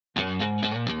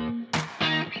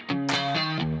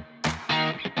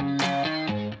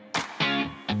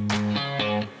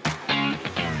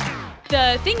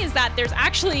the thing is that there's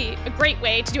actually a great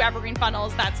way to do evergreen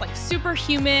funnels that's like super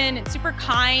human and super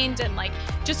kind and like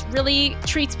just really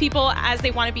treats people as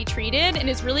they want to be treated and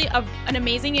is really an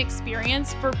amazing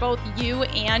experience for both you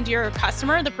and your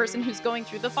customer, the person who's going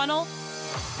through the funnel.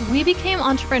 We became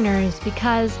entrepreneurs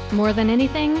because more than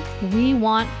anything, we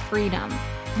want freedom.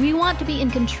 We want to be in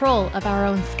control of our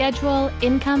own schedule,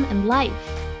 income, and life.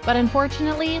 But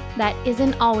unfortunately, that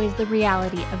isn't always the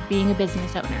reality of being a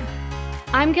business owner.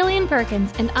 I'm Gillian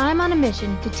Perkins, and I'm on a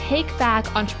mission to take back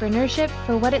entrepreneurship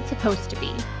for what it's supposed to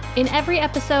be. In every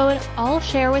episode, I'll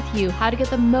share with you how to get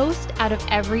the most out of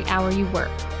every hour you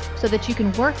work so that you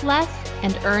can work less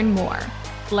and earn more.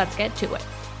 Let's get to it.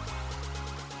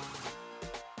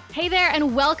 Hey there,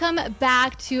 and welcome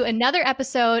back to another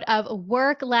episode of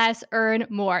Work Less, Earn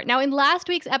More. Now, in last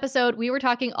week's episode, we were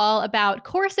talking all about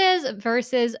courses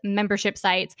versus membership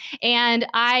sites, and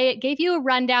I gave you a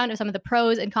rundown of some of the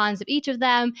pros and cons of each of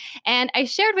them, and I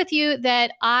shared with you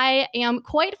that I am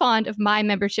quite fond of my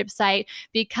membership site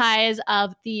because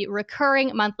of the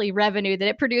recurring monthly revenue that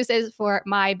it produces for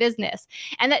my business,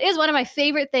 and that is one of my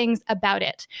favorite things about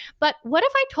it. But what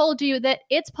if I told you that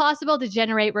it's possible to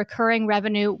generate recurring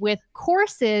revenue with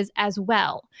courses as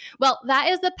well? Well, that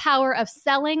is the power of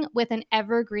selling with an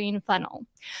evergreen funnel.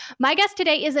 My guest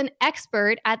today is an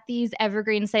expert at these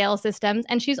evergreen sales systems,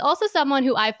 and she's also someone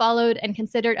who I followed and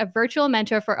considered a virtual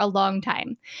mentor for a long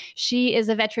time. She is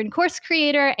a veteran course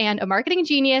creator and a marketing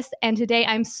genius, and today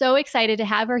I'm so excited to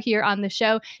have her here on the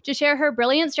show to share her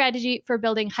brilliant strategy for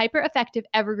building hyper-effective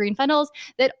evergreen funnels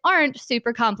that aren't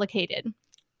super complicated.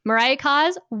 Mariah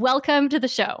Kaz, welcome to the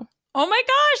show. Oh my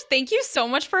gosh, thank you so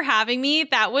much for having me.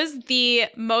 That was the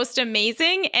most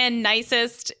amazing and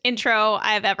nicest intro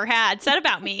I've ever had said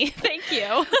about me. Thank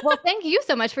you. Well, thank you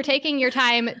so much for taking your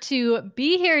time to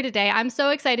be here today. I'm so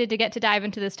excited to get to dive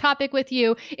into this topic with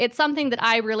you. It's something that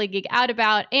I really geek out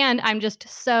about, and I'm just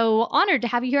so honored to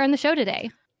have you here on the show today.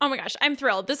 Oh my gosh, I'm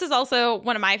thrilled. This is also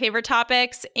one of my favorite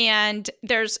topics, and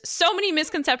there's so many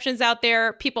misconceptions out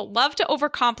there. People love to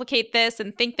overcomplicate this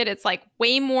and think that it's like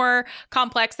way more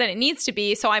complex than it needs to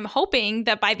be. So I'm hoping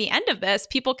that by the end of this,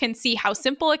 people can see how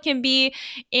simple it can be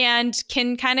and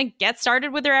can kind of get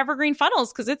started with their evergreen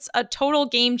funnels because it's a total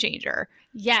game changer.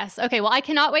 Yes. Okay. Well, I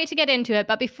cannot wait to get into it.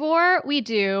 But before we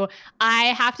do, I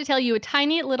have to tell you a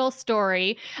tiny little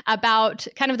story about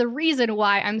kind of the reason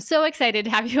why I'm so excited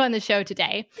to have you on the show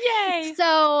today. Yay.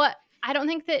 So I don't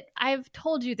think that I've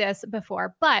told you this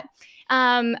before, but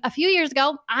a few years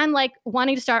ago, I'm like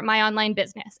wanting to start my online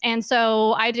business. And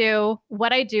so I do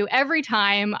what I do every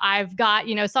time I've got,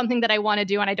 something that I want to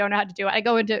do and I don't know how to do it. I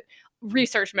go into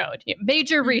research mode,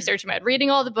 major research mode,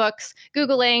 reading all the books,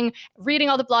 Googling, reading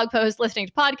all the blog posts, listening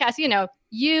to podcasts,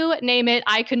 you name it,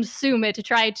 I consume it to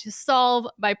try to solve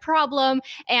my problem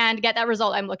and get that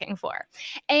result I'm looking for.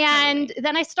 And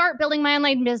then I start building my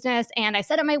online business and I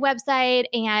set up my website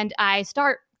and I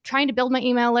start trying to build my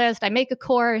email list. I make a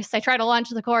course. I try to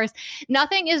launch the course.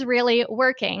 Nothing is really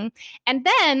working. And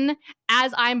then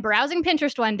as I'm browsing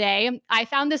Pinterest one day, I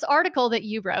found this article that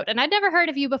you wrote. And I'd never heard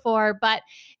of you before, but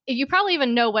you probably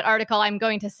even know what article I'm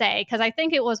going to say, because I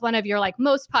think it was one of your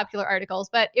most popular articles,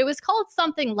 but it was called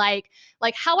something like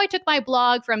how I took my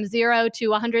blog from $0 to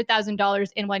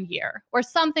 $100,000 in 1 year or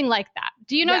something like that.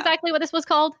 Do you know exactly what this was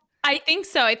called? I think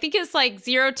so. I think it's like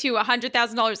 $0 to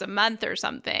 $100,000 a month or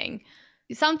something.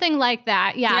 Something like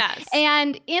that. Yeah. Yes.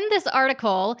 And in this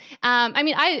article,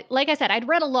 like I said, I'd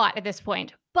read a lot at this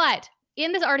point, but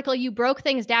in this article, you broke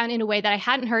things down in a way that I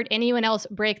hadn't heard anyone else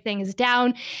break things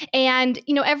down. And,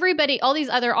 everybody, all these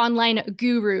other online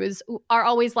gurus are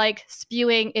always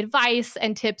spewing advice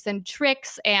and tips and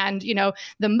tricks and,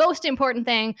 the most important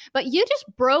thing. But you just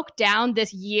broke down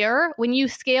this year when you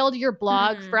scaled your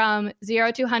blog from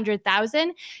 0 to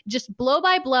 100,000, just blow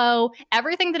by blow,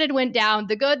 everything that had went down,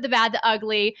 the good, the bad, the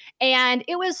ugly. And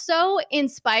it was so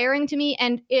inspiring to me.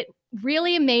 And it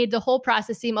really made the whole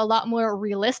process seem a lot more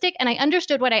realistic, and I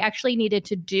understood what I actually needed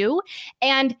to do.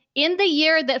 And in the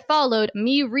year that followed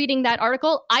me reading that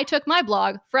article, I took my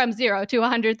blog from 0 to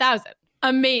 100,000.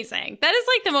 Amazing. That is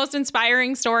the most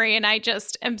inspiring story, and I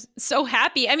just am so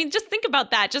happy. I mean, just think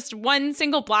about that. Just one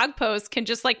single blog post can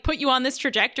just put you on this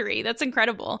trajectory. That's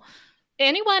incredible.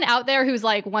 Anyone out there who's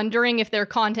wondering if their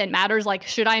content matters,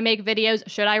 should I make videos?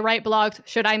 Should I write blogs?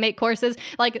 Should I make courses?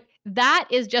 That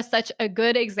is just such a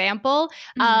good example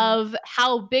of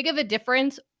how big of a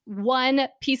difference one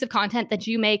piece of content that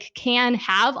you make can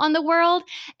have on the world.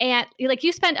 And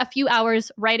you spent a few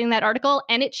hours writing that article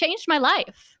and it changed my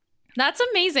life. That's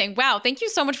amazing. Wow. Thank you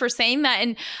so much for saying that.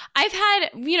 And I've had,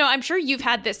 I'm sure you've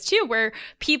had this too, where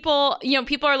people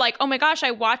are like, oh my gosh,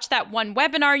 I watched that one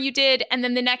webinar you did. And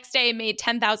then the next day I made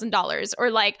 $10,000, or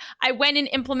like I went and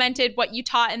implemented what you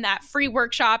taught in that free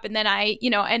workshop. And then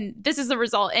and this is the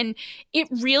result. And it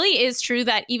really is true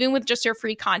that even with just your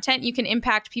free content, you can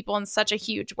impact people in such a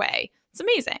huge way. It's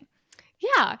amazing.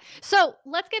 Yeah. So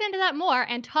let's get into that more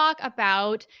and talk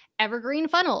about evergreen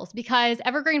funnels, because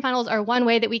evergreen funnels are one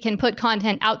way that we can put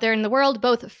content out there in the world,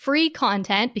 both free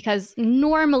content, because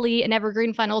normally an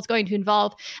evergreen funnel is going to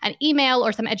involve an email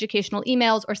or some educational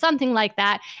emails or something like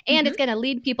that. And it's going to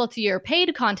lead people to your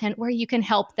paid content where you can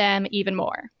help them even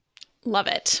more. Love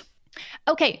it.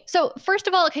 Okay, so first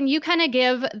of all, can you kind of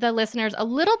give the listeners a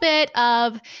little bit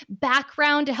of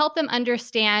background to help them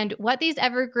understand what these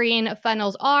evergreen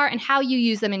funnels are and how you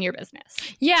use them in your business?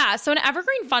 Yeah, so an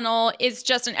evergreen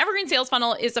sales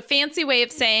funnel is a fancy way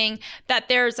of saying that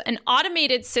there's an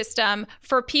automated system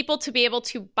for people to be able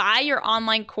to buy your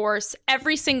online course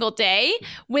every single day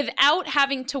without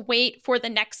having to wait for the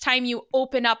next time you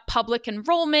open up public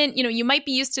enrollment. You might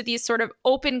be used to these sort of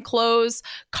open close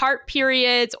cart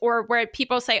periods, or where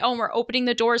people say, oh, we're opening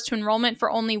the doors to enrollment for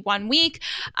only 1 week.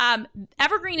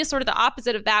 Evergreen is sort of the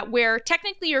opposite of that, where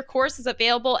technically your course is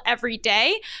available every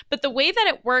day. But the way that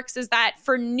it works is that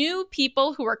for new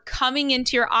people who are coming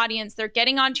into your audience, they're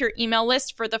getting onto your email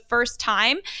list for the first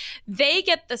time, they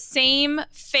get the same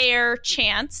fair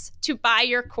chance to buy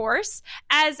your course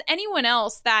as anyone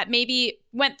else that maybe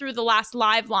went through the last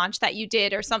live launch that you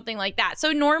did or something like that.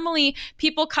 So normally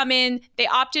people come in, they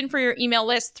opt in for your email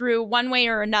list through one way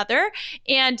or another,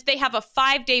 and they have a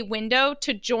 5-day window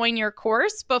to join your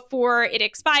course before it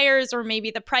expires, or maybe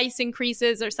the price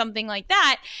increases or something like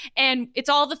that. And it's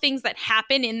all the things that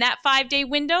happen in that 5-day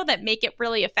window that make it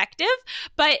really effective.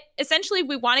 But essentially,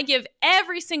 we want to give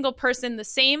every single person the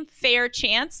same fair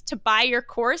chance to buy your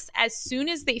course as soon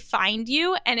as they find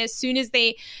you, and as soon as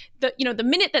the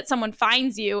minute that someone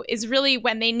finds you is really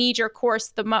when they need your course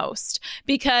the most,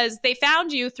 because they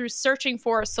found you through searching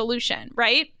for a solution,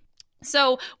 right?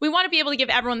 So we want to be able to give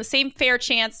everyone the same fair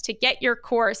chance to get your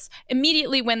course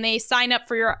immediately when they sign up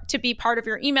to be part of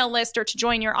your email list or to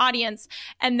join your audience.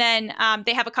 And then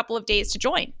they have a couple of days to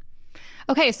join.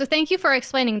 Okay, so thank you for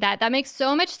explaining that. That makes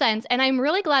so much sense. And I'm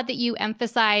really glad that you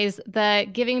emphasize the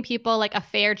giving people like a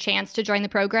fair chance to join the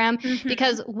program,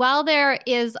 because while there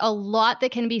is a lot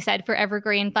that can be said for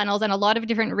evergreen funnels and a lot of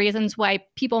different reasons why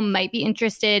people might be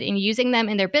interested in using them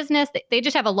in their business, they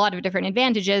just have a lot of different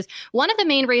advantages. One of the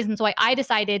main reasons why I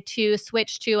decided to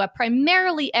switch to a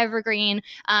primarily evergreen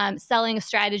selling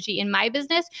strategy in my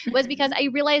business was because I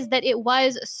realized that it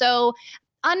was so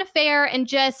unfair and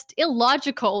just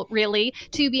illogical, really,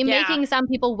 to be making some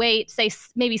people wait, say,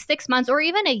 maybe 6 months or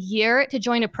even a year to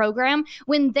join a program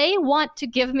when they want to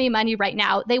give me money right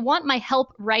now. They want my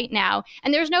help right now.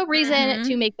 And there's no reason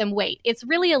to make them wait. It's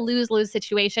really a lose-lose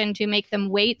situation to make them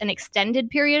wait an extended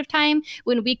period of time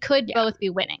when we could both be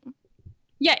winning.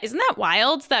 Yeah, isn't that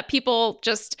wild that people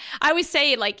I always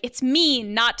say, like, it's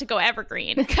mean not to go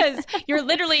evergreen, because you're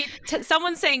literally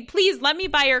someone saying, please let me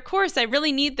buy your course. I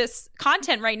really need this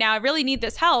content right now. I really need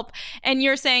this help. And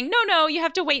you're saying, no, you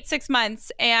have to wait 6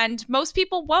 months. And most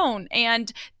people won't.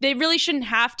 And they really shouldn't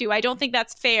have to. I don't think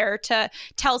that's fair to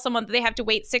tell someone that they have to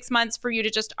wait 6 months for you to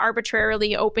just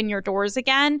arbitrarily open your doors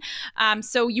again.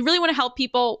 So you really want to help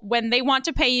people when they want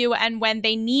to pay you and when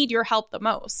they need your help the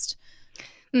most.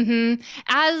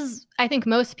 As I think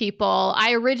most people,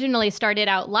 I originally started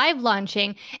out live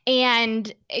launching,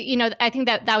 and, I think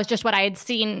that was just what I had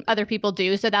seen other people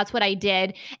do. So that's what I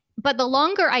did. But the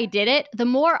longer I did it, the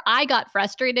more I got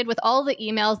frustrated with all the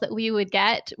emails that we would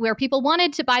get where people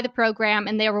wanted to buy the program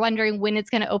and they were wondering when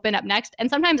it's going to open up next. And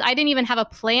sometimes I didn't even have a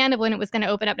plan of when it was going to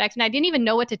open up next. And I didn't even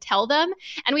know what to tell them.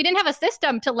 And we didn't have a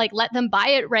system to let them buy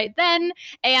it right then.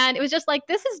 And it was just like,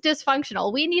 this is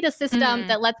dysfunctional. We need a system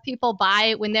that lets people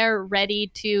buy when they're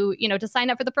ready to, to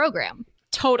sign up for the program.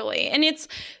 Totally. And it's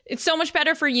so much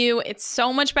better for you. It's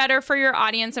so much better for your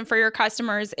audience and for your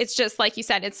customers. It's just like you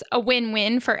said, it's a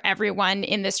win-win for everyone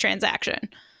in this transaction.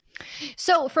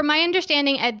 So from my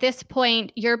understanding at this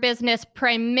point, your business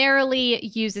primarily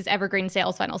uses evergreen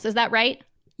sales funnels. Is that right?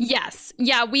 Yes.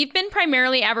 Yeah, we've been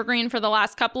primarily evergreen for the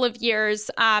last couple of years,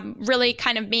 really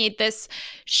kind of made this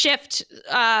shift,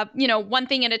 one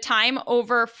thing at a time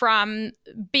over from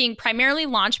being primarily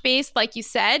launch-based, like you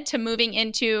said, to moving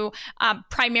into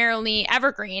primarily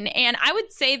evergreen. And I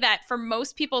would say that for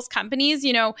most people's companies,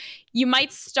 you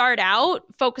might start out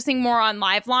focusing more on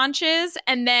live launches,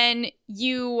 and then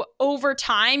you, over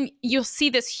time, you'll see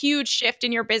this huge shift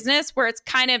in your business where it's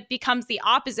kind of becomes the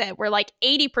opposite, where like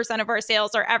 80% of our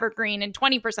sales are evergreen and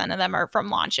 20% of them are from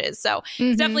launches. So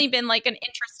it's definitely been like an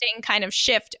interesting kind of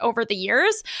shift over the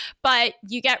years, but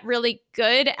you get really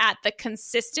good at the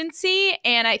consistency.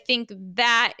 And I think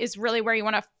that is really where you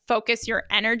want to focus your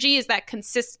energy, is that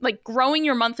like growing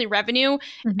your monthly revenue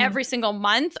every single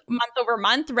month over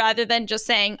month, rather than just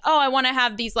saying, oh, I want to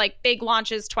have these like big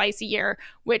launches twice a year,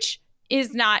 which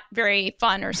is not very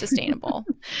fun or sustainable.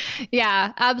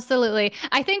 Yeah, absolutely.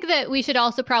 I think that we should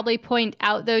also probably point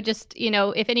out, though, just,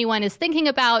 if anyone is thinking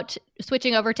about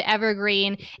switching over to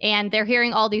Evergreen and they're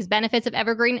hearing all these benefits of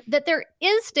Evergreen, that there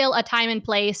is still a time and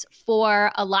place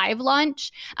for a live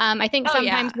launch. I think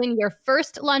sometimes when you're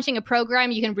first launching a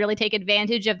program, you can really take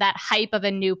advantage of that hype of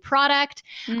a new product.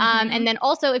 And then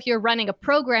also, if you're running a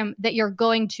program that you're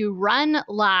going to run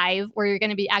live, where you're going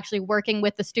to be actually working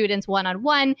with the students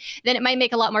one-on-one, then it might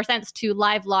make a lot more sense to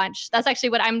live launch. That's actually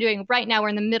what I'm doing right now. We're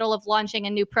in the middle of launching a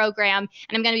new program,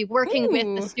 and I'm going to be working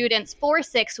with the students for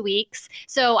 6 weeks.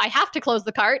 So I have to close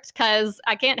the cart because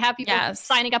I can't have people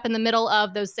signing up in the middle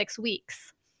of those 6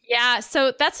 weeks. Yeah,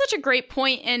 so that's such a great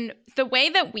point. And the way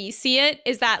that we see it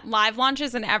is that live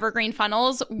launches and evergreen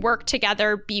funnels work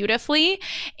together beautifully.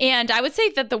 And I would say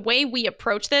that the way we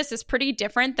approach this is pretty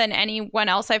different than anyone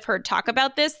else I've heard talk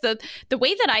about this. The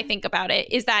way that I think about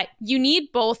it is that you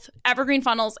need both evergreen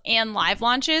funnels and live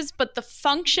launches, but the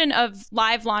function of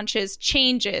live launches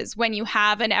changes when you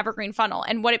have an evergreen funnel.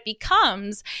 And what it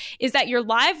becomes is that your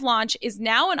live launch is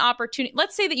now an opportunity.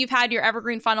 Let's say that you've had your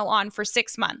evergreen funnel on for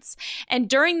 6 months. And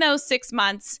during those 6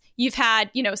 months, you've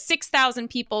had, 6,000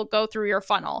 people go through your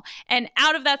funnel. And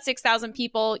out of that 6,000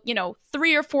 people,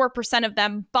 3 or 4% of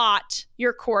them bought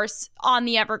your course on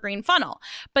the evergreen funnel.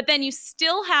 But then you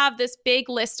still have this big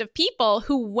list of people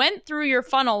who went through your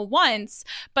funnel once,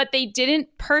 but they didn't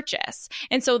purchase.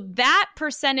 And so that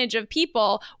percentage of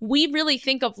people, we really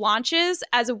think of launches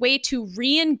as a way to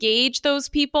re-engage those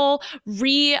people,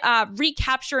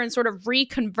 recapture and sort of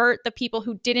reconvert the people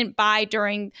who didn't buy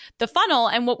during the funnel.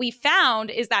 And what we found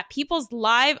is that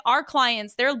our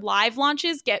clients, their live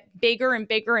launches get bigger and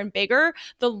bigger and bigger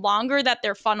the longer that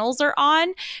their funnels are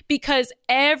on, because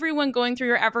everyone going through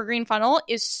your evergreen funnel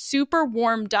is super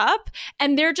warmed up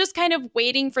and they're just kind of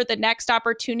waiting for the next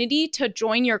opportunity to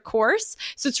join your course.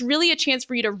 So it's really a chance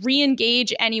for you to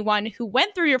re-engage anyone who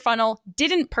went through your funnel,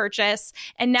 didn't purchase,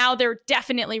 and now they're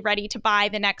definitely ready to buy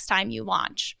the next time you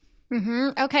launch.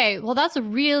 Okay. Well, that's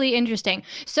really interesting.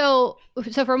 So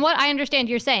from what I understand,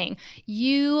 you're saying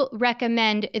you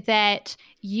recommend that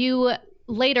you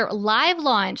later live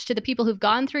launch to the people who've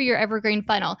gone through your evergreen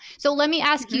funnel. So let me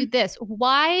ask you this.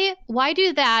 Why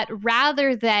do that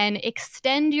rather than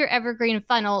extend your evergreen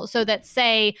funnel so that,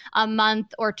 say, a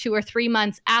month or 2 or 3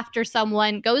 months after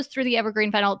someone goes through the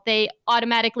evergreen funnel, they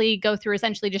automatically go through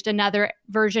essentially just another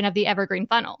version of the evergreen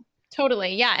funnel?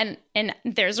 Totally. Yeah. And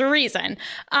there's a reason.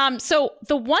 So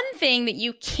the one thing that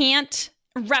you can't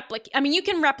replicate, you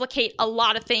can replicate a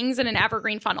lot of things in an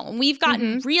evergreen funnel. And we've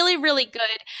gotten really, really good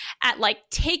at like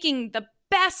taking the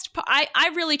best.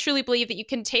 I really truly believe that you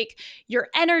can take your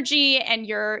energy and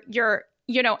your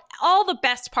all the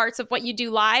best parts of what you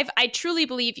do live. I truly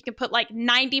believe you can put like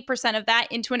 90% of that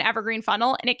into an evergreen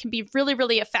funnel, and it can be really,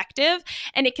 really effective.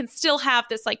 And it can still have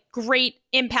this like great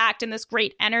impact and this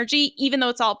great energy, even though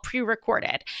it's all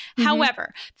pre-recorded.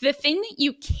 However, the thing that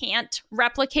you can't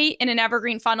replicate in an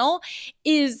evergreen funnel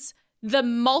is the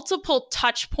multiple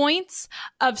touch points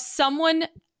of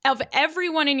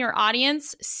everyone in your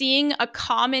audience seeing a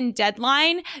common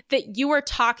deadline that you are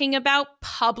talking about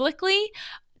publicly,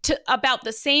 about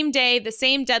the same day, the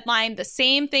same deadline, the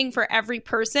same thing for every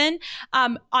person,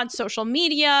 on social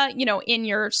media, in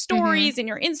your stories, in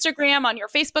your Instagram, on your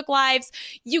Facebook Lives.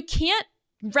 You can't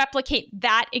replicate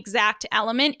that exact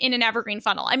element in an evergreen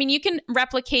funnel. You can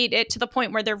replicate it to the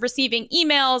point where they're receiving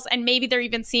emails and maybe they're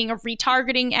even seeing a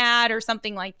retargeting ad or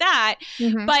something like that.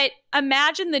 But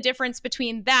imagine the difference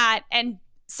between that and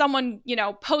someone,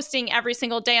 posting every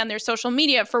single day on their social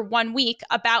media for 1 week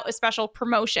about a special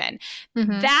promotion.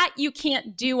 That you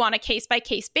can't do on a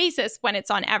case-by-case basis when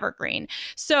it's on Evergreen.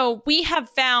 So we have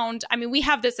found, we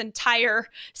have this entire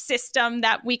system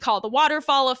that we call the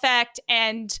waterfall effect.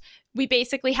 And we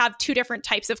basically have 2 different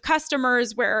types of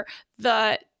customers where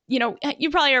you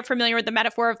probably are familiar with the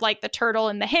metaphor of like the turtle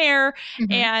and the hare.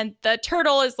 And the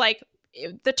turtle is like,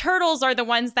 the turtles are the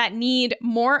ones that need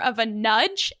more of a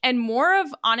nudge and more of,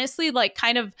 honestly, like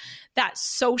kind of that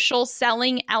social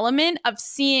selling element of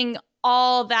seeing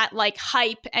all that like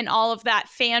hype and all of that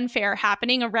fanfare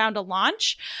happening around a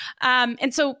launch.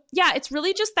 And so, yeah, it's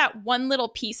really just that one little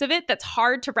piece of it that's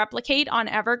hard to replicate on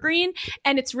Evergreen.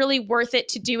 And it's really worth it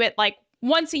to do it like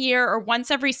once a year or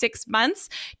once every 6 months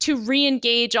to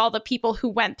re-engage all the people who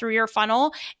went through your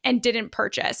funnel and didn't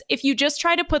purchase. If you just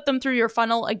try to put them through your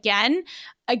funnel again,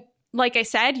 like I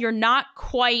said, you're not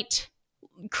quite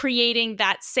creating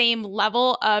that same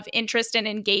level of interest and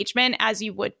engagement as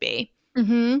you would be.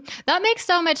 Mm-hmm. That makes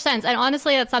so much sense. And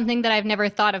honestly, that's something that I've never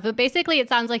thought of. But basically, it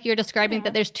sounds like you're describing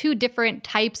that there's two different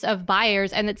types of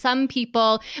buyers and that some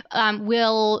people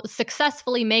will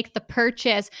successfully make the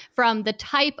purchase from the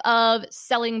type of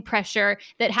selling pressure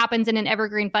that happens in an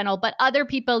evergreen funnel. But other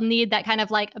people need that kind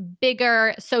of like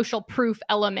bigger social proof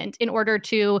element in order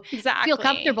to feel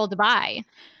comfortable to buy.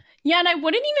 Yeah, and I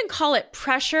wouldn't even call it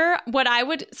pressure.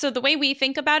 So the way we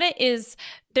think about it is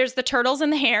there's the turtles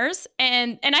and the hares,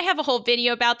 and I have a whole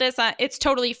video about this. It's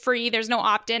totally free. There's no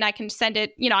opt-in. I can send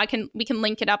it, we can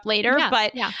link it up later.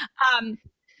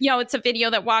 It's a video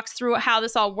that walks through how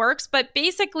this all works. But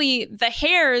basically the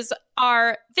hares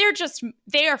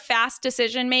they are fast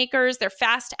decision makers. They're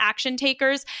fast action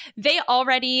takers. They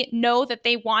already know that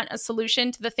they want a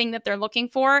solution to the thing that they're looking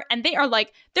for. And they're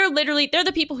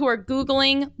the people who are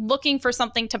Googling, looking for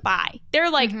something to buy. They're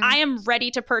like, I am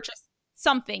ready to purchase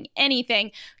something,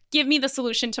 anything. Give me the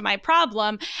solution to my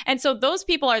problem. And so those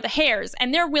people are the hares,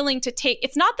 and they're willing to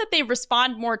it's not that they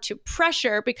respond more to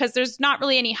pressure, because there's not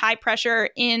really any high pressure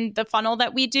in the funnel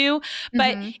that we do,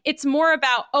 but it's more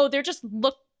about,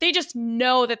 they just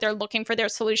know that they're looking for their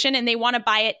solution and they want to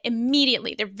buy it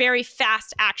immediately. They're very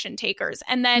fast action takers.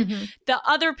 And then the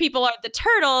other people are the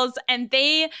turtles, and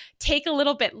they take a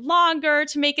little bit longer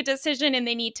to make a decision, and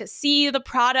they need to see the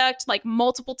product like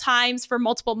multiple times for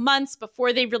multiple months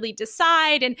before they really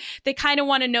decide. And they kind of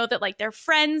want to know that like their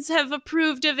friends have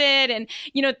approved of it. And,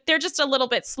 they're just a little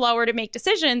bit slower to make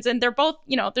decisions. And they're both,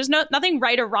 there's nothing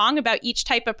right or wrong about each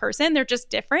type of person. They're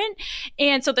just different.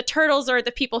 And so the turtles are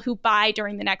the people who buy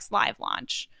during the next live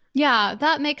launch. Yeah,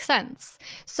 that makes sense.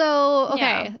 So,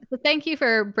 okay. So thank you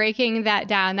for breaking that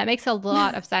down. That makes a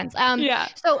lot of sense.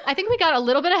 So I think we got a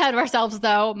little bit ahead of ourselves,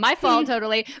 though. My fault,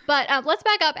 totally. But let's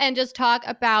back up and just talk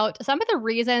about some of the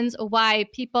reasons why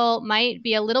people might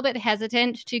be a little bit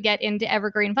hesitant to get into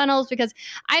evergreen funnels. Because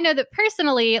I know that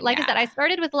personally, like I said, I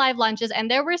started with live launches, and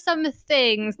there were some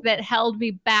things that held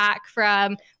me back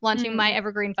from launching my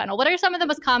evergreen funnel. What are some of the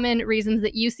most common reasons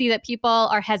that you see that people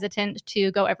are hesitant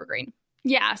to go evergreen?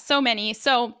 Yeah, so many.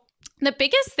 So the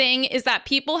biggest thing is that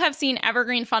people have seen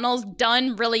evergreen funnels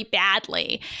done really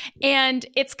badly, and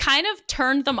it's kind of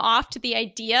turned them off to the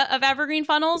idea of evergreen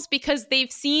funnels because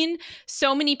they've seen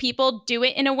so many people do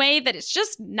it in a way that it's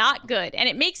just not good. And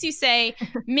it makes you say,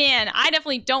 man, I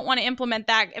definitely don't want to implement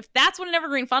that. If that's what an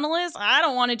evergreen funnel is, I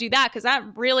don't want to do that because that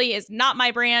really is not my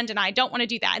brand and I don't want to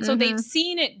do that. And so they've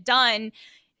seen it done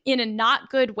in a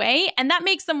not good way. And that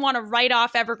makes them want to write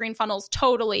off evergreen funnels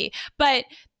totally. But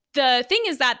the thing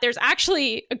is that there's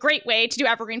actually a great way to do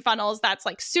evergreen funnels that's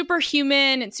like super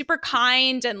human and super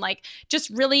kind and like just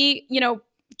really,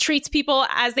 treats people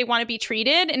as they want to be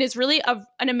treated and is really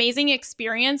an amazing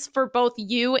experience for both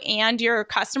you and your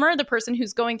customer, the person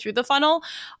who's going through the funnel.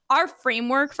 Our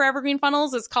framework for evergreen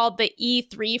funnels is called the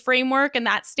E3 framework, and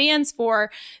that stands for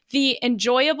the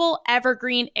enjoyable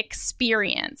evergreen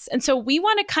experience. And so we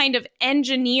want to kind of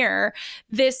engineer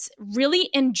this really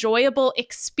enjoyable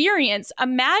experience.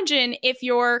 Imagine if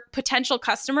your potential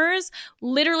customers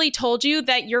literally told you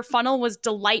that your funnel was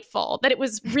delightful, that it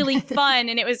was really fun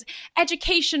and it was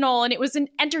educational and it was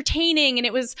entertaining and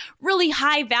it was really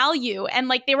high value. And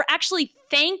like they were actually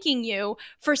thanking you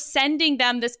for sending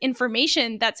them this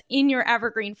information that's in your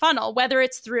evergreen funnel, whether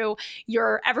it's through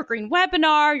your evergreen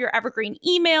webinar, your evergreen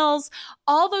emails,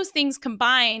 all those things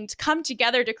combined come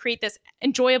together to create this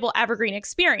enjoyable evergreen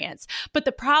experience. But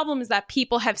the problem is that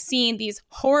people have seen these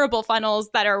horrible funnels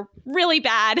that are really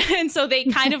bad. And so they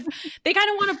kind of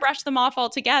want to brush them off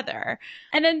altogether.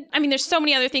 And then, there's so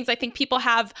many other things. I think people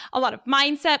have a lot of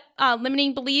mindset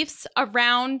limiting beliefs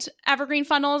around evergreen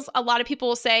funnels. A lot of people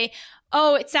will say,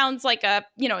 oh, it sounds like a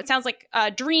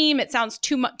dream. It sounds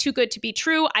too good to be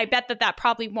true. I bet that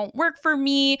probably won't work for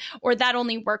me, or that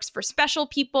only works for special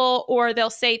people. Or they'll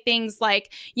say things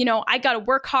like, I got to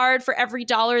work hard for every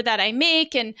dollar that I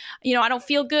make. And, I don't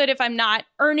feel good if I'm not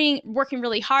working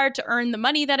really hard to earn the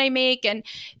money that I make. And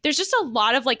there's just a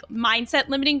lot of like mindset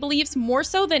limiting beliefs, more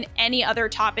so than any other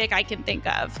topic I can think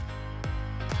of.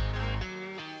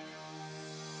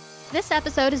 This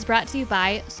episode is brought to you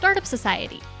by Startup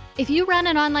Society. If you run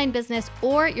an online business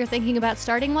or you're thinking about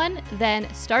starting one,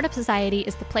 then Startup Society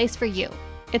is the place for you.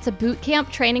 It's a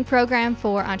bootcamp training program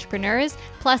for entrepreneurs,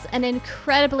 plus an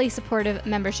incredibly supportive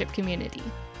membership community.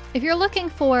 If you're looking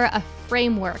for a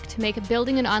framework to make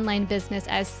building an online business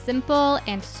as simple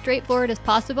and straightforward as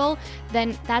possible,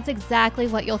 then that's exactly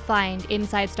what you'll find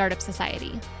inside Startup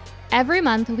Society. Every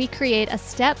month, we create a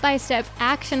step-by-step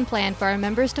action plan for our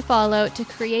members to follow to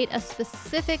create a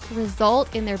specific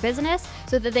result in their business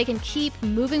so that they can keep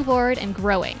moving forward and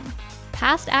growing.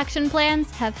 Past action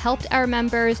plans have helped our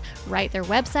members write their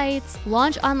websites,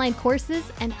 launch online courses,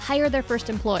 and hire their first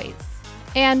employees.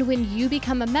 And when you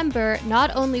become a member,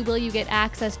 not only will you get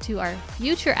access to our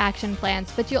future action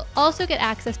plans, but you'll also get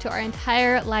access to our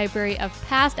entire library of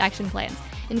past action plans,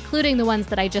 including the ones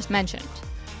that I just mentioned.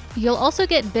 You'll also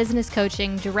get business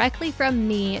coaching directly from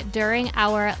me during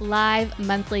our live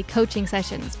monthly coaching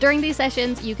sessions. During these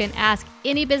sessions, you can ask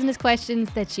any business questions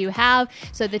that you have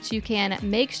so that you can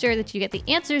make sure that you get the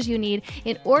answers you need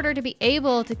in order to be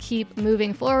able to keep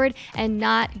moving forward and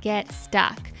not get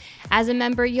stuck. As a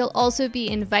member, you'll also be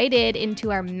invited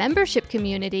into our membership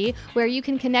community where you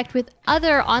can connect with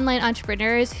other online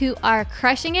entrepreneurs who are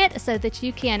crushing it so that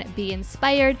you can be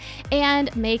inspired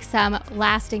and make some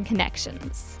lasting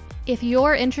connections. If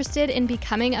you're interested in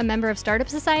becoming a member of Startup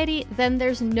Society, then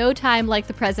there's no time like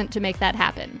the present to make that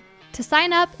happen. To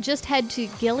sign up, just head to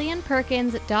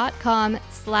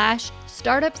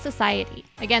gillianperkins.com/Startup Society.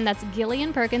 Again, that's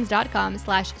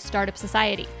gillianperkins.com/Startup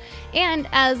Society. And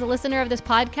as a listener of this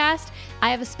podcast,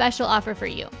 I have a special offer for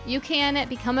you. You can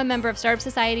become a member of Startup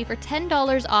Society for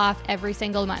 $10 off every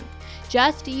single month.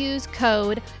 Just use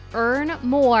code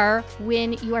EARNMORE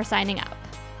when you are signing up.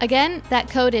 Again, that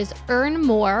code is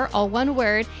EARNMORE, all one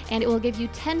word, and it will give you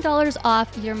 $10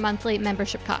 off your monthly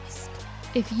membership cost.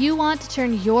 If you want to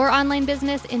turn your online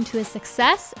business into a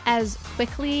success as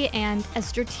quickly and as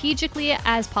strategically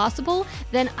as possible,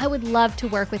 then I would love to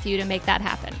work with you to make that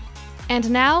happen.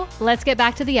 And now, let's get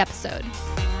back to the episode.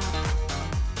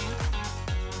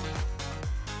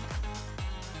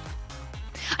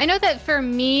 I know that for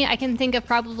me, I can think of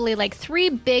probably like 3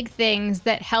 big things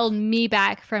that held me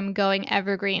back from going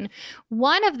evergreen.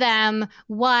 One of them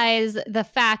was the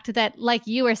fact that, like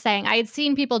you were saying, I had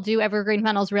seen people do evergreen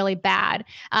funnels really bad.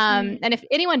 And if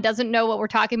anyone doesn't know what we're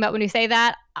talking about when we say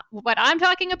that, what I'm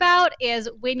talking about is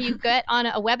when you get on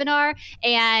a webinar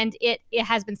and it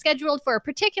has been scheduled for a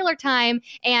particular time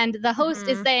and the host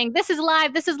is saying, this is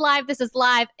live, this is live, this is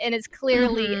live, and it's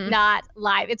clearly not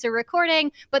live. It's a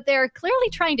recording, but they're clearly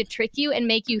trying to trick you and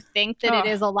make you think that it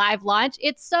is a live launch.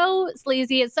 It's so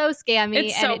sleazy. It's so scammy.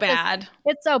 It's so bad.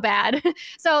 It's so bad.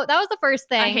 So that was the first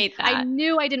thing. I hate that. I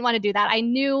knew I didn't want to do that. I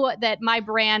knew that my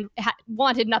brand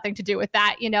wanted nothing to do with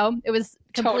that. You know, it was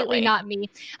completely not me.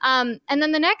 And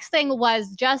then the next thing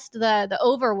was just the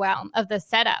overwhelm of the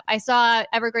setup. I saw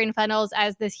evergreen funnels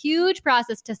as this huge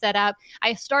process to set up.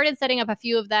 I started setting up a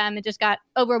few of them and just got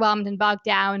overwhelmed and bogged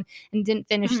down and didn't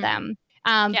finish them.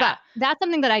 But that's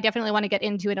something that I definitely want to get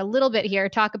into in a little bit here,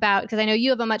 talk about, because I know you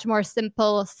have a much more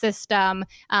simple system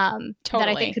that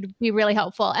I think could be really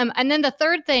helpful. And then the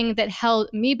third thing that held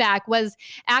me back was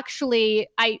actually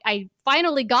I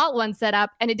finally got one set up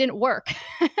and it didn't work.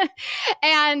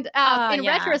 And in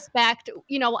retrospect,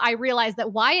 you know, I realized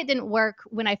that why it didn't work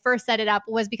when I first set it up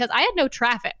was because I had no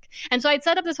traffic. And so I'd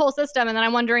set up this whole system and then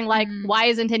I'm wondering like, why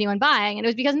isn't anyone buying? And it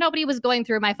was because nobody was going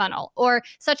through my funnel, or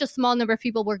such a small number of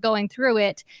people were going through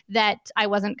it that I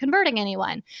wasn't converting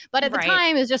anyone. But at the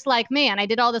time, it was just like, man, I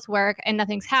did all this work and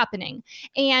nothing's happening.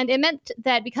 And it meant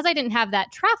that because I didn't have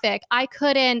that traffic, I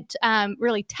couldn't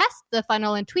really test the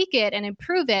funnel and tweak it and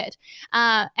improve it.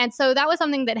 And so that was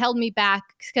something that held me back,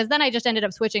 because then I just ended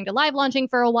up switching to live launching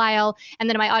for a while, and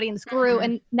then my audience grew.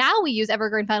 And now we use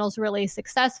evergreen funnels really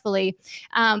successfully.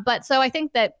 But so I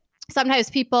think that sometimes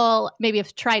people maybe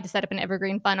have tried to set up an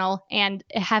evergreen funnel and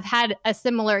have had a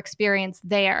similar experience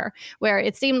there where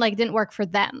it seemed like it didn't work for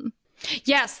them.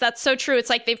 Yes, that's so true. It's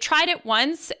like they've tried it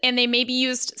once and they maybe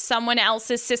used someone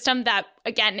else's system that,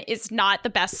 again, is not the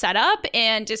best setup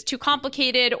and is too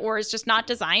complicated or is just not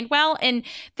designed well. And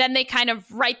then they kind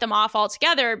of write them off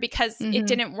altogether because it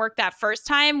didn't work that first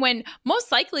time, when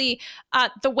most likely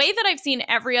the way that I've seen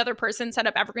every other person set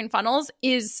up evergreen funnels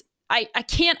is, I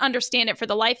can't understand it for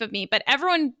the life of me, but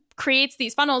everyone creates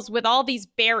these funnels with all these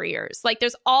barriers. Like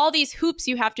there's all these hoops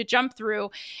you have to jump through.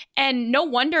 And no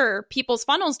wonder people's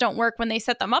funnels don't work when they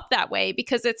set them up that way,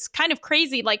 because it's kind of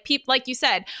crazy. Like people, like you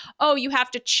said, oh, you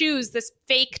have to choose this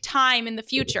fake time in the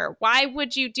future. Why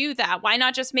would you do that? Why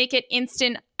not just make it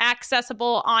instant,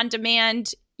 accessible, on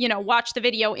demand? You know, watch the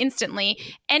video instantly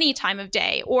any time of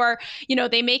day. Or, you know,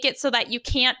 they make it so that you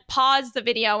can't pause the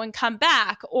video and come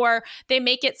back, or they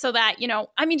make it so that, you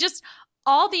know, I mean, just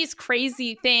all these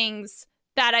crazy things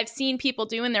that I've seen people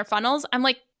do in their funnels, I'm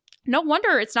like, no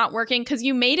wonder it's not working, because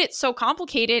you made it so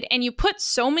complicated and you put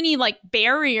so many like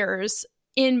barriers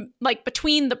in like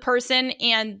between the person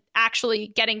and actually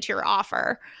getting to your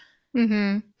offer.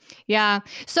 Mm-hmm. Yeah.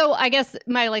 So I guess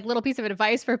my like little piece of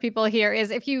advice for people here is,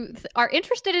 if you are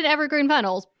interested in evergreen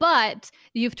funnels, but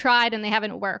you've tried and they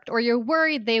haven't worked, or you're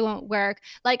worried they won't work,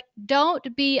 like,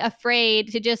 don't be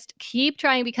afraid to just keep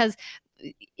trying, because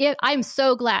I'm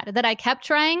so glad that I kept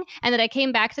trying and that I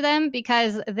came back to them,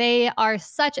 because they are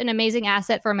such an amazing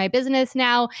asset for my business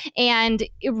now. And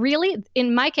it really,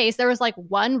 in my case, there was like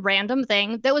one random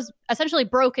thing that was essentially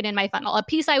broken in my funnel, a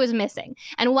piece I was missing.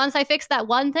 And once I fixed that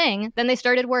one thing, then they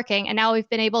started working, and now we've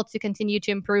been able to continue to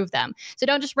improve them. So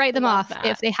don't just write them off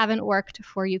if they haven't worked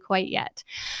for you quite yet.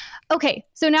 Okay,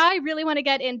 so now I really want to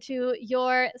get into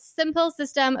your simple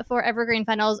system for evergreen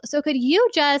funnels. So could you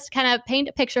just kind of paint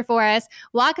a picture for us,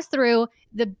 walk us through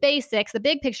the basics, the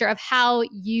big picture of how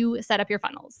you set up your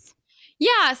funnels?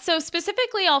 Yeah. So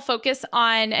specifically, I'll focus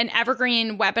on an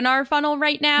evergreen webinar funnel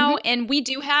right now. And we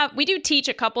do teach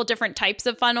a couple different types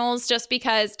of funnels, just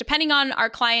because depending on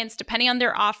our clients, depending on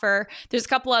their offer, there's a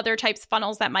couple other types of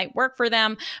funnels that might work for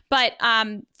them. But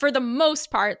for the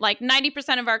most part, like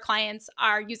 90% of our clients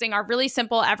are using our really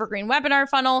simple evergreen webinar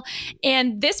funnel.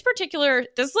 And this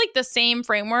is like the same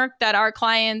framework that our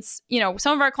clients,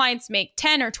 some of our clients make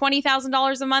 $10,000 or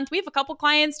 $20,000 a month. We have a couple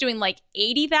clients doing like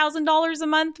 $80,000 a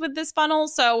month with this funnel.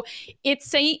 So it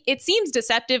seems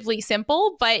deceptively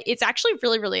simple, but it's actually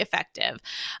really, really effective.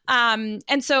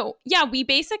 And so, yeah, we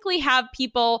basically have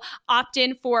people opt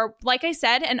in for, like I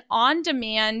said, an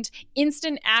on-demand,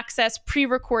 instant access,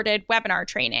 pre-recorded webinar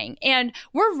training. And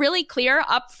we're really clear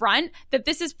up front that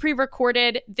this is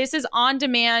pre-recorded, this is on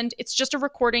demand, it's just a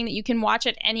recording that you can watch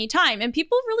at any time. And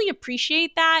people really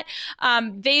appreciate that.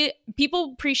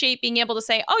 People appreciate being able to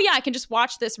say, oh yeah, I can just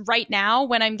watch this right now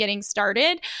when I'm getting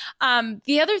started.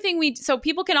 The other thing so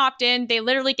people can opt in, they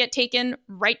literally get taken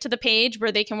right to the page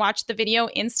where they can watch the video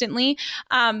instantly.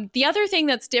 The other thing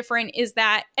that's different is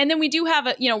that, and then we do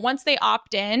have once they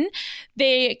opt in,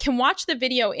 they can watch the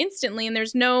video instantly, and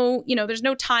there's no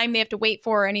time they have to wait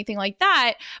for or anything like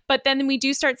that. But then we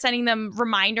do start sending them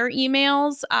reminder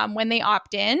emails when they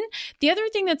opt in. The other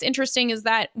thing that's interesting is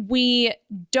that we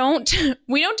don't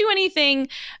do anything.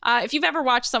 If you've ever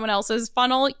watched someone else's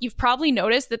funnel, you've probably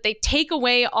noticed that they take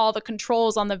away all the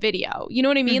controls on the video. You know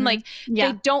what I mean? Like,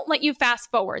 they don't let you fast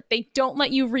forward. They don't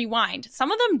let you rewind.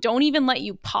 Some of them don't even let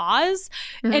you pause.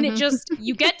 And it just,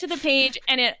 you get to the page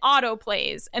and it auto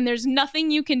plays and there's nothing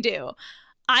you can do.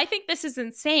 I think this is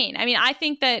insane. I mean, I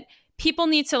think that people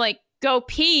need to like go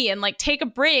pee and like take a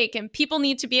break, and people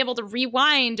need to be able to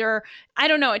rewind, or I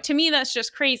don't know. To me, that's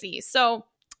just crazy. So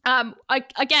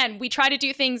again, we try to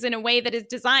do things in a way that is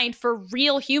designed for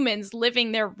real humans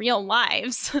living their real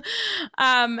lives.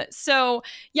 So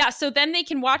then they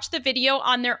can watch the video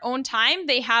on their own time.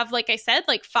 They have, like I said,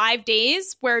 like 5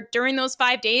 days, where during those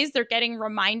 5 days, they're getting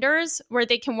reminders where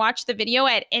they can watch the video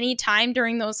at any time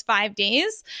during those 5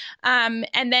 days. And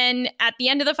then at the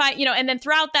end of the and then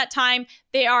throughout that time,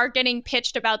 they are getting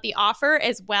pitched about the offer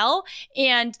as well.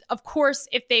 And of course,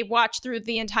 if they watch through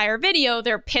the entire video,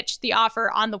 they're pitched the offer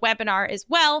on the webinar as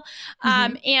well.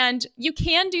 And you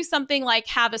can do something like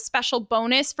have a special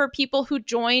bonus for people who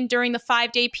join during the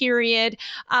 5-day period.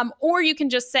 Or you can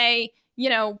just say,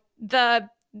 your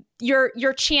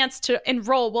chance to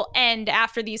enroll will end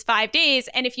after these 5 days.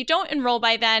 And if you don't enroll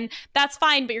by then, that's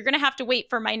fine, but you're going to have to wait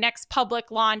for my next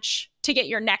public launch to get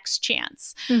your next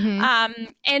chance.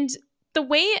 And the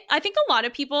way I think a lot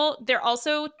of people, they're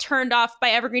also turned off by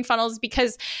evergreen funnels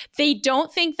because they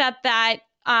don't think that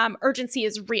urgency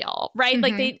is real, right?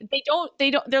 Like they don't,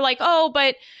 they're like, oh,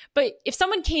 but if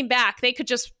someone came back, they could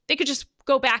just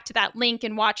go back to that link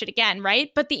and watch it again,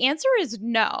 right? But the answer is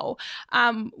no.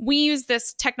 We use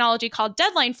this technology called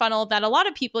Deadline Funnel that a lot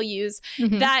of people use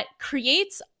that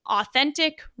creates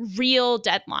authentic, real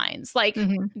deadlines. Like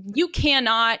you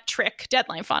cannot trick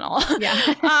Deadline Funnel.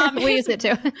 Yeah. We use it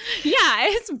too. Yeah.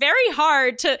 It's very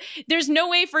hard there's no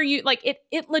way for you, like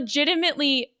it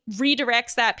legitimately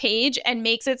redirects that page and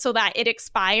makes it so that it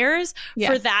expires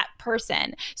for that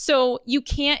person. So you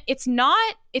can't, it's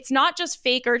not just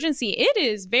fake urgency. It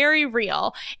is very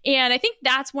real. And I think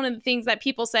that's one of the things that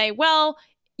people say, well,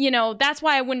 that's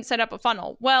why I wouldn't set up a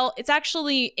funnel. Well, it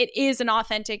is an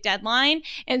authentic deadline.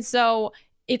 And so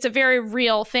it's a very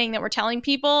real thing that we're telling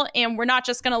people. And we're not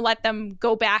just going to let them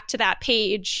go back to that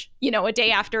page, a day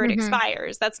after it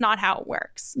expires. That's not how it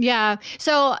works. Yeah.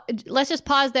 So let's just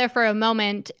pause there for a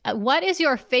moment. What is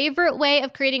your favorite way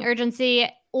of creating urgency?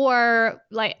 or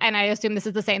like, and I assume this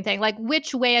is the same thing, like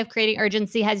which way of creating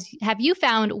urgency have you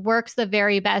found works the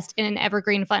very best in an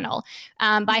evergreen funnel?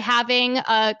 By having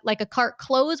a cart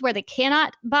close where they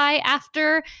cannot buy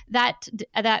after that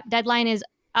deadline is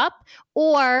up,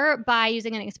 or by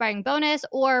using an expiring bonus,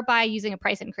 or by using a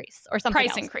price increase or something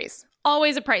else? Price increase.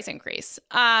 Always a price increase.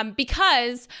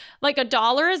 Because like a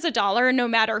dollar is a dollar no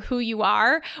matter who you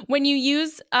are. When you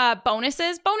use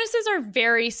bonuses are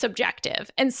very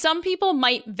subjective. And some people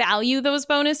might value those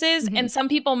bonuses and some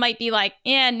people might be like,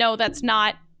 no, that's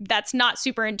not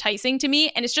super enticing to me.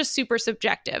 And it's just super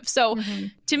subjective. So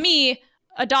to me,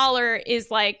 a dollar is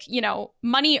like,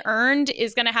 money earned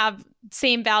is going to have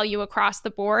same value across the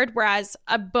board, whereas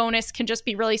a bonus can just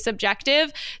be really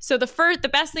subjective. So the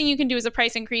best thing you can do is a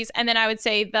price increase. And then I would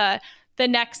say the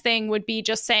next thing would be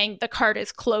just saying the cart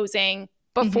is closing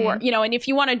before, and if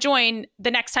you want to join,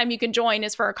 the next time you can join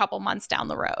is for a couple months down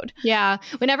the road. Yeah.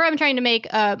 Whenever I'm trying to make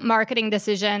a marketing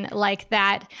decision like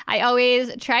that, I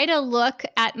always try to look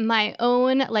at my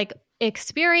own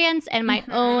experience and my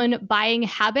own buying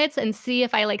habits and see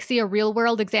if I see a real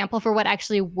world example for what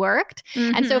actually worked.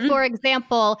 And so, for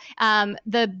example,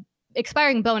 the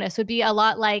expiring bonus would be a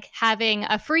lot like having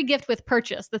a free gift with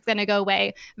purchase that's going to go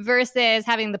away versus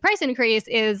having the price increase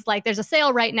is like there's a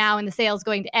sale right now and the sale is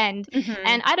going to end.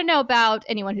 And I don't know about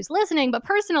anyone who's listening, but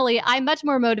personally, I'm much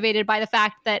more motivated by the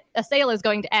fact that a sale is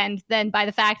going to end than by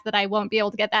the fact that I won't be able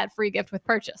to get that free gift with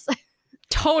purchase.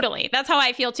 Totally. That's how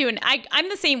I feel too. And I'm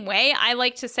the same way. I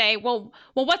like to say, well,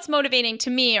 what's motivating to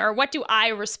me, or what do I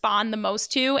respond the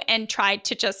most to, and try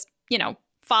to just,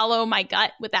 follow my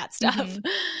gut with that stuff.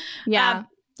 Yeah.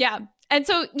 Yeah. And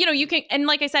so, you can, and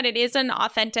like I said, it is an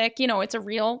authentic, it's a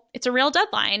real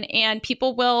deadline, and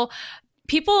I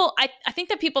think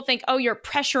that people think, oh, you're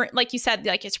pressuring, like you said,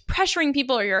 like it's pressuring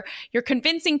people, or you're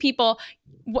convincing people.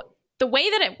 The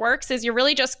way that it works is you're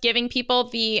really just giving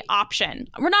people the option.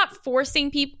 We're not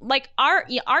forcing people. Like our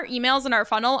emails in our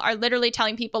funnel are literally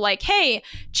telling people like, hey,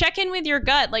 check in with your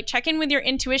gut, check in with your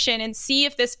intuition and see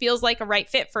if this feels like a right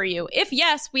fit for you. If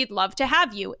yes, we'd love to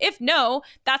have you. If no,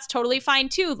 that's totally fine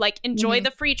too. Enjoy the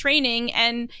free training,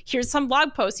 and here's some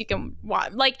blog posts you can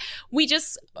watch. We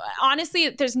just, honestly,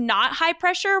 there's not high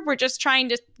pressure. We're just trying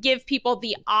to give people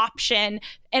the option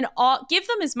and give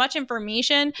them as much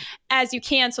information as you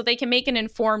can so they can make an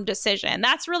informed decision.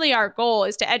 That's really our goal,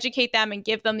 is to educate them and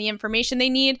give them the information they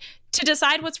need to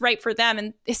decide what's right for them.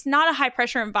 And it's not a high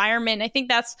pressure environment. I think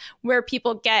that's where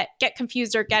people get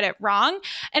confused or get it wrong.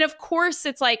 And of course,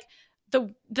 it's like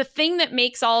the thing that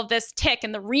makes all of this tick,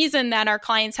 and the reason that our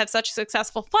clients have such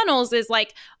successful funnels, is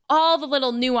all the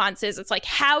little nuances. It's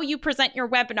how you present your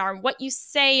webinar and what you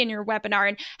say in your webinar,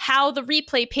 and how the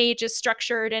replay page is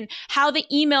structured, and how the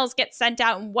emails get sent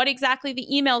out, and what exactly the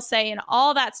emails say, and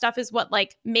all that stuff is what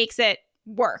makes it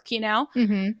work,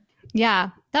 Yeah,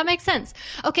 that makes sense.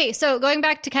 Okay, so going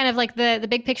back to kind of the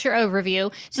big picture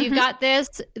overview. So you've got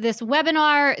this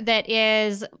webinar that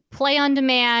is play on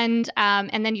demand,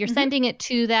 and then you're sending it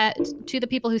to the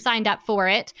people who signed up for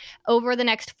it over the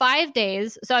next 5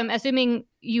 days. So I'm assuming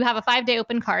you have a 5-day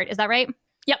open cart. Is that right?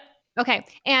 Yep. Okay.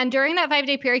 And during that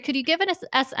 5-day period, could you give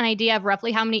us an idea of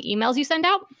roughly how many emails you send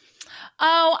out?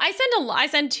 Oh, I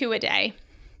send 2 a day.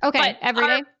 Okay, every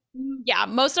day? Yeah,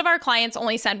 most of our clients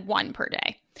only send 1 per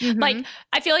day.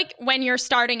 I feel like when you're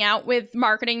starting out with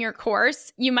marketing your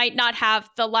course, you might not have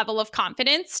the level of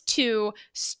confidence to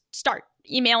start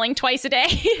emailing twice a day.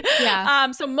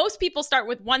 Yeah. So most people start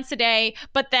with once a day,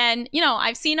 but then,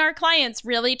 I've seen our clients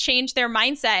really change their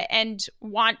mindset and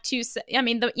want to,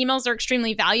 the emails are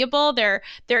extremely valuable. They're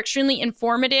extremely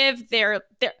informative. They're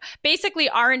basically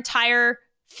our entire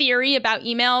theory about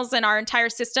emails and our entire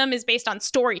system is based on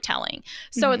storytelling.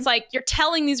 So it's you're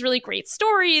telling these really great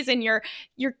stories, and you're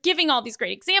giving all these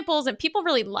great examples, and people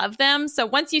really love them. So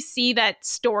once you see that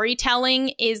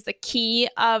storytelling is the key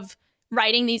of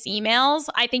writing these emails,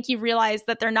 I think you realize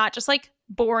that they're not just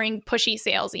boring, pushy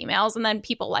sales emails, and then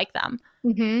people like them.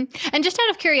 And just out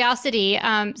of curiosity,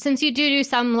 since you do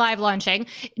some live launching,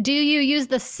 do you use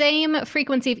the same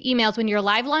frequency of emails when you're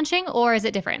live launching, or is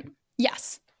it different?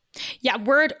 Yes. Yeah,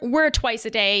 we're twice a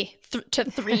day to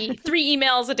three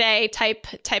emails a day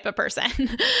type of person.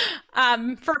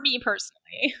 For me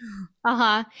personally.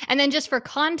 And then just for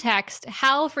context,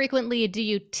 how frequently do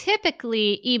you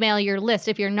typically email your list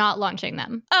if you're not launching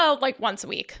them? Oh, once a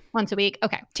week. Once a week.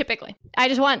 Okay. Typically. I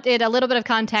just wanted a little bit of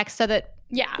context so that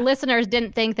Yeah. listeners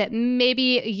didn't think that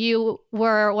maybe you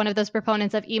were one of those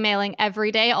proponents of emailing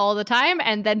every day all the time,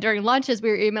 and then during lunches we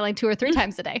were emailing 2 or 3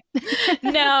 times a day.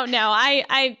 No.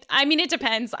 I mean, it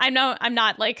depends. I'm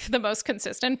not like the most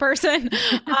consistent person.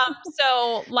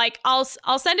 So like I'll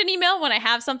send an email when I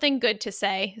have something good to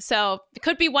say. So it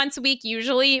could be once a week,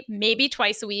 usually, maybe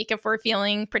twice a week if we're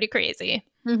feeling pretty crazy.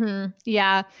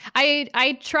 Yeah. I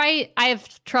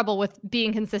have trouble with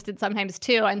being consistent sometimes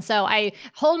too. And so I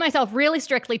hold myself really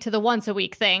strictly to the once a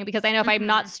week thing, because I know if I'm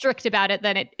not strict about it,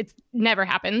 then it never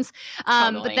happens.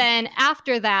 Totally. But then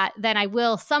after that, then I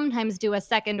will sometimes do a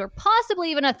second or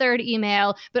possibly even a third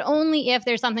email, but only if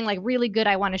there's something like really good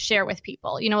I want to share with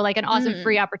people, like an awesome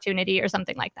free opportunity or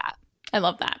something like that. I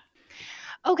love that.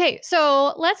 Okay,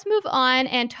 so let's move on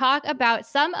and talk about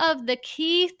some of the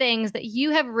key things that you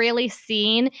have really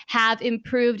seen have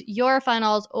improved your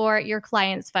funnels or your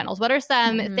clients' funnels. What are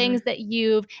some things that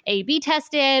you've A/B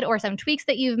tested or some tweaks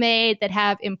that you've made that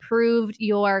have improved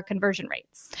your conversion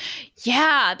rates?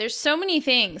 Yeah, there's so many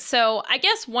things. So I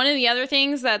guess one of the other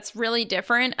things that's really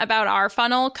different about our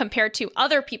funnel compared to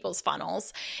other people's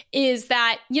funnels is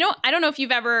that, I don't know if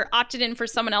you've ever opted in for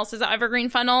someone else's evergreen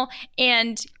funnel,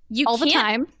 and you all the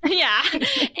time. Yeah.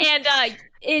 And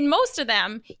in most of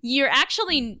them, you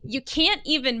can't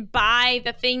even buy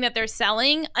the thing that they're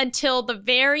selling until the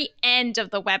very end of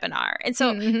the webinar. And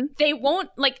so they won't,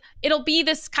 it'll be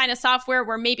this kind of software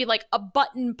where maybe like a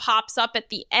button pops up at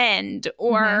the end,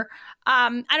 or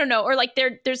I don't know, or like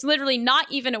there's literally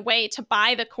not even a way to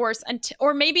buy the course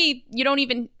or maybe you don't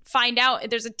even find out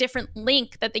there's a different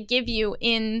link that they give you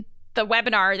in the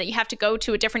webinar that you have to go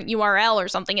to a different URL or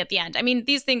something at the end. I mean,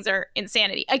 these things are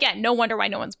insanity. Again, no wonder why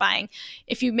no one's buying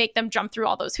if you make them jump through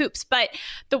all those hoops. But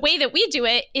the way that we do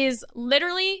it is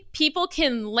literally people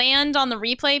can land on the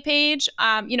replay page,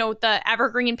 the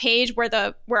evergreen page where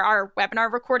our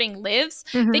webinar recording lives.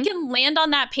 They can land on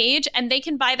that page and they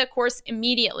can buy the course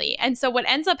immediately. And so what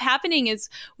ends up happening is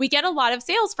we get a lot of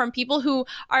sales from people who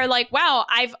are like, wow,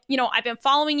 I've been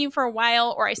following you for a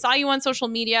while, or I saw you on social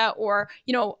media, or,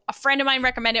 a friend of mine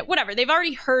recommended it, whatever. They've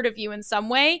already heard of you in some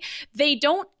way. They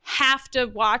don't have to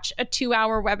watch a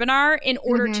 2-hour webinar in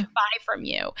order to buy from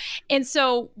you. And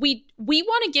so we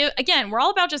want to give, again, we're all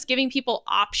about just giving people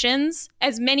options,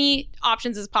 as many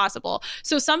options as possible.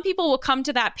 So some people will come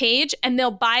to that page and they'll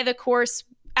buy the course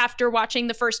after watching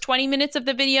the first 20 minutes of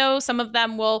the video. Some of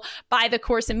them will buy the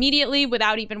course immediately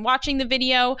without even watching the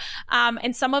video.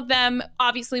 And some of them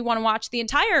obviously want to watch the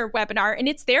entire webinar, and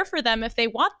it's there for them if they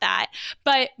want that.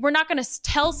 But we're not going to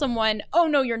tell someone, oh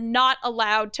no, you're not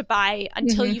allowed to buy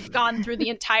until you've gone through the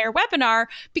entire webinar,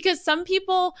 because some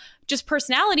people, just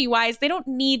personality wise, they don't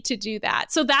need to do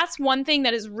that. So that's one thing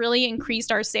that has really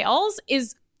increased our sales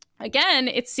is, again,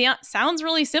 it sounds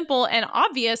really simple and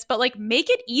obvious, but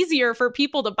make it easier for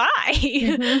people to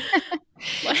buy.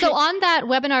 So on that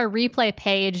webinar replay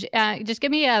page, just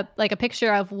give me a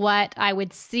picture of what I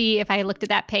would see if I looked at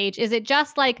that page. Is it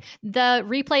just like the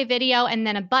replay video and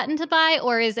then a button to buy,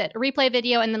 or is it replay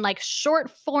video and then short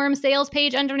form sales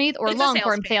page underneath, or long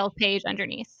form sales page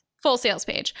underneath? Full sales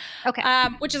page. Okay.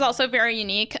 Which is also very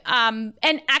unique.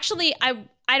 And actually,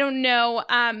 I don't know,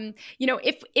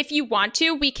 if you want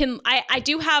to, we can, I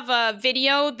do have a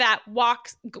video that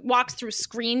walks through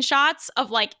screenshots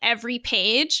of every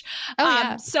page.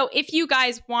 So if you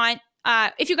guys want,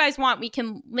 we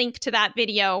can link to that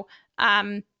video,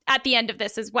 at the end of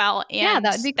this as well. And yeah,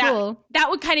 that would be cool. That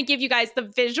would kind of give you guys the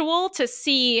visual to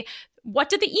see what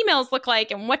did the emails look like,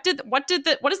 and what does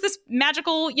this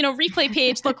magical, replay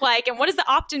page look like, and what does the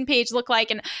opt-in page look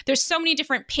like? And there's so many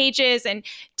different pages and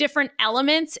different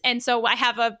elements. And so I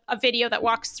have a video that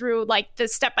walks through the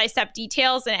step-by-step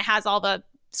details, and it has all the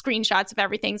screenshots of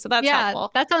everything. So that's helpful.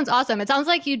 That sounds awesome. It sounds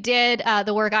like you did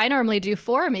the work I normally do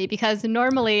for me, because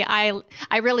normally I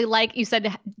really like, you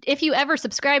said, if you ever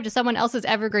subscribe to someone else's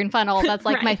evergreen funnel, that's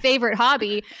right. My favorite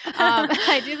hobby.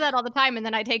 I do that all the time. And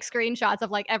then I take screenshots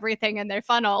of everything in their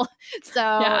funnel. So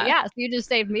so you just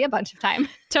saved me a bunch of time.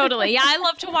 Totally. Yeah. I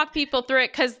love to walk people through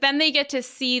it, because then they get to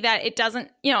see that it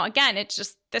doesn't, again, it's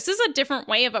just, this is a different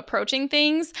way of approaching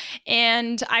things.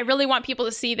 And I really want people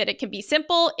to see that it can be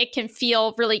simple. It can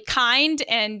feel really kind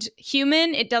and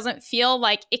human. It doesn't feel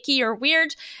icky or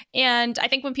weird. And I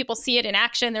think when people see it in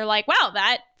action, they're like, wow,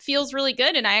 that feels really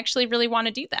good. And I actually really want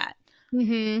to do that.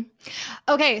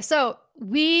 Okay. So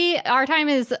our time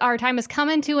is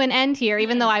coming to an end here,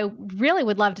 even though I really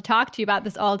would love to talk to you about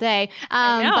this all day.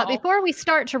 But before we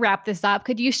start to wrap this up,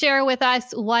 could you share with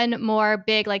us one more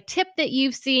big tip that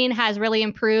you've seen has really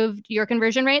improved your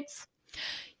conversion rates?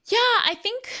 Yeah, I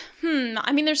think,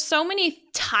 there's so many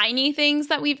tiny things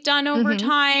that we've done over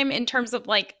time in terms of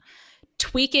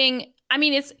tweaking. I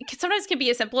mean, it sometimes can be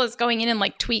as simple as going in and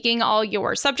like tweaking all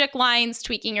your subject lines,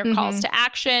 tweaking your calls to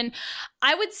action.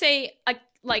 I would say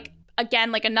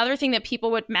again, like another thing that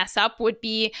people would mess up would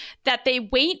be that they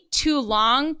wait too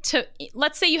long to,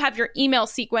 let's say you have your email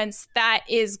sequence that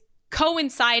is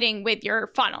coinciding with your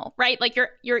funnel, right? Like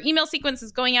your email sequence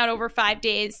is going out over 5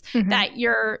 days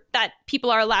that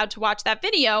people are allowed to watch that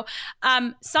video.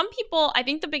 Some people, I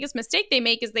think the biggest mistake they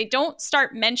make is they don't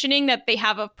start mentioning that they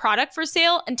have a product for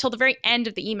sale until the very end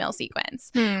of the email sequence.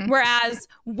 Whereas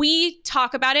we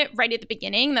talk about it right at the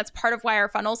beginning. That's part of why our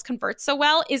funnels convert so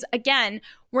well is, again,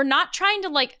 we're not trying to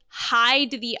like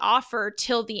hide the offer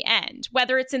till the end,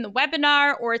 whether it's in the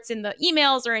webinar or it's in the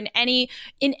emails or in any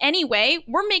way.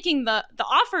 We're making the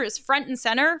offer is front and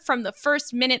center from the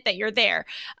first minute that you're there.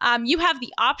 You have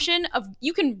the option of,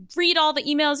 you can read all the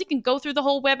emails, you can go through the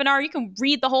whole webinar, you can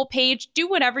read the whole page, do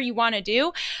whatever you want to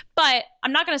do. But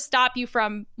I'm not going to stop you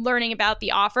from learning about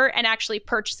the offer and actually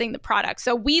purchasing the product.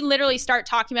 So we literally start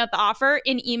talking about the offer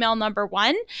in email number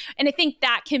 1. And I think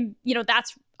that can,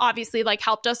 that's obviously like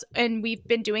helped us, and we've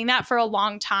been doing that for a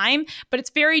long time, but it's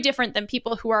very different than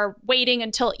people who are waiting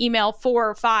until email 4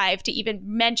 or 5 to even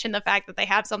mention the fact that they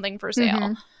have something for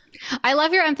sale. I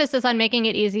love your emphasis on making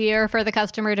it easier for the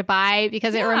customer to buy,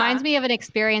 because it reminds me of an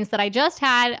experience that I just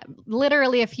had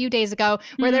literally a few days ago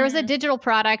where there was a digital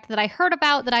product that I heard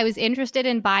about that I was interested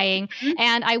in buying.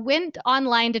 And I went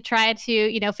online to try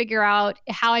to, figure out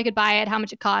how I could buy it, how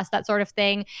much it cost, that sort of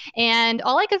thing. And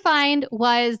all I could find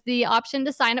was the option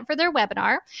to sign up for their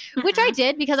webinar, which I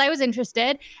did because I was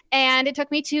interested. And it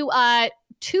took me to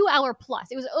 2 hour plus.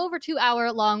 It was over 2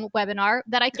 hour long webinar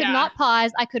that I could not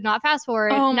pause. I could not fast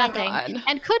forward, nothing,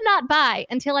 and could not buy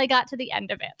until I got to the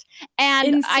end of it.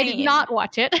 And I did not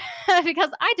watch it because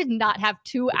I did not have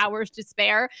 2 hours to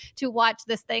spare to watch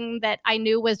this thing that I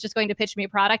knew was just going to pitch me a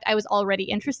product I was already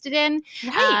interested in,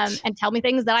 and tell me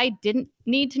things that I didn't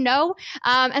need to know.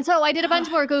 And so I did a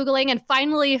bunch more Googling and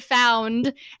finally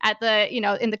found at the,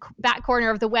 in the back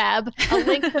corner of the web, a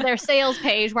link to their sales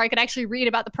page where I could actually read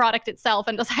about the product itself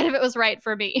and decide if it was right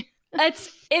for me.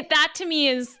 That to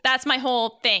me that's my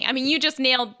whole thing. I mean, you just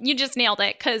nailed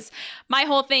it, because my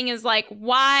whole thing is like,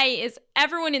 why is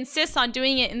everyone insists on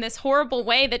doing it in this horrible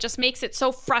way that just makes it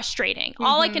so frustrating?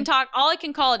 All I can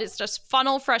call it is just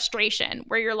funnel frustration,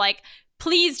 where you're like,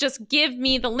 please just give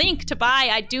me the link to buy.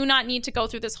 I do not need to go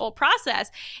through this whole process.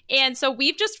 And so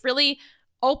we've just really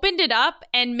opened it up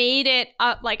and made it,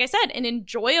 like I said, an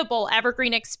enjoyable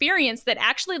evergreen experience that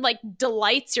actually like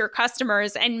delights your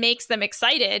customers and makes them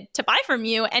excited to buy from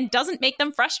you and doesn't make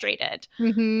them frustrated.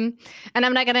 And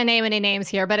I'm not going to name any names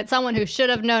here, but it's someone who should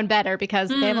have known better, because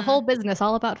they have a whole business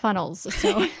all about funnels.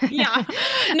 So I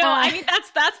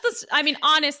mean,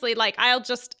 honestly, like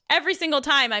every single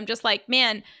time I'm just like,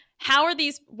 man,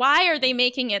 why are they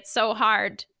making it so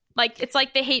hard? Like, it's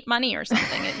like they hate money or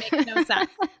something. It makes no sense.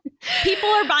 People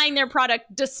are buying their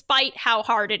product despite how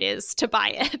hard it is to buy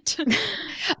it.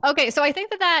 Okay, so I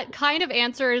think that kind of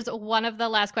answers one of the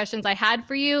last questions I had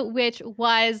for you, which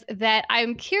was that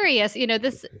I'm curious,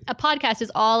 a podcast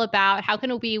is all about how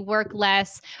can we work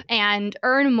less and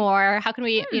earn more? How can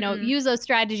we, use those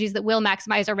strategies that will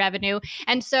maximize our revenue?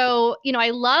 And so, I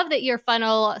love that your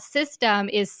funnel system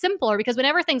is simpler, because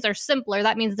whenever things are simpler,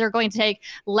 that means they're going to take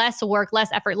less work, less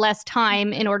effort, less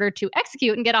time in order to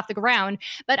execute and get off the ground.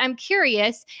 But I'm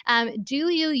curious, do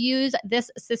you use this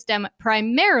system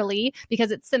primarily because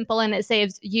it's simple and it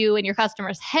saves you and your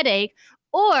customers headache,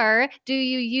 or do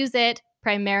you use it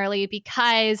primarily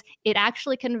because it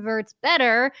actually converts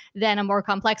better than a more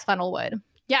complex funnel would?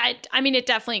 Yeah, it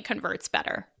definitely converts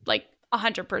better, like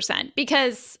 100%,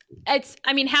 because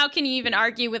how can you even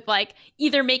argue with like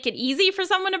either make it easy for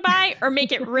someone to buy or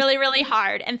make it really, really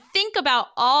hard? And think about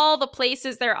all the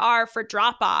places there are for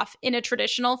drop off in a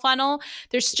traditional funnel.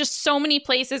 There's just so many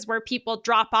places where people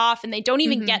drop off and they don't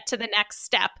even get to the next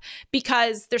step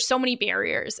because there's so many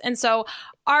barriers. And so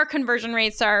our conversion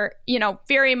rates are,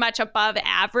 very much above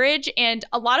average. And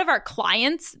a lot of our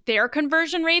clients, their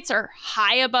conversion rates are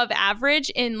high above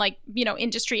average in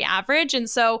industry average. And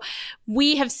so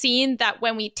we have seen that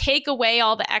when we take away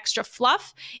all the extra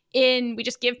fluff we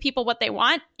just give people what they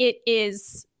want, it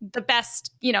is the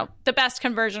best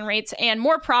conversion rates and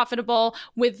more profitable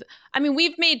we've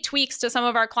made tweaks to some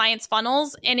of our clients'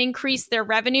 funnels and increased their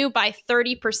revenue by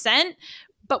 30%.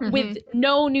 But with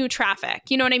no new traffic,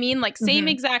 you know what I mean? Like same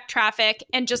exact traffic,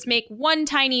 and just make one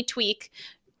tiny tweak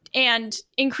and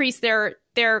increase their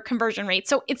conversion rate.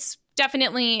 So it's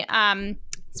definitely,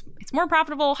 it's more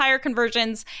profitable, higher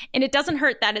conversions, and it doesn't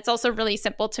hurt that it's also really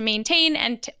simple to maintain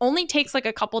and only takes like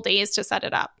a couple days to set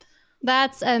it up.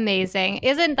 That's amazing.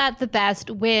 Isn't that the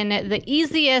best when the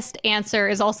easiest answer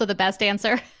is also the best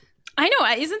answer? I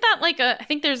know. Isn't that like I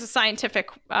think there's a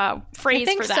scientific phrase for that. I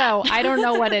think so. I don't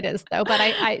know what it is though, but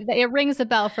it rings a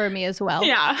bell for me as well.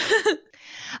 Yeah.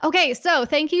 Okay, so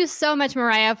thank you so much,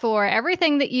 Mariah, for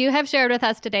everything that you have shared with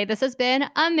us today. This has been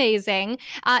amazing.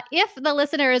 If the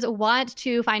listeners want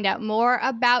to find out more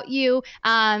about you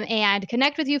and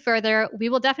connect with you further, we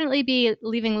will definitely be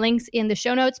leaving links in the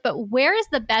show notes. But where is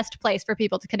the best place for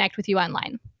people to connect with you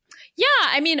online? Yeah,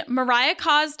 I mean,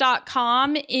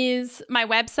 mariahcoz.com is my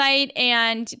website,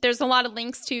 and there's a lot of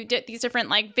links to these different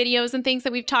like videos and things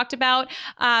that we've talked about.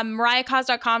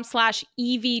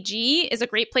 mariahcoz.com/EVG is a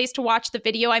great place to watch the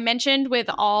video I mentioned with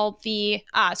all the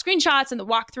screenshots and the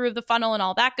walkthrough of the funnel and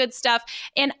all that good stuff.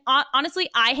 And honestly,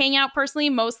 I hang out personally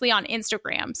mostly on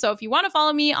Instagram. So if you want to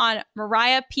follow me on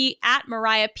Mariah P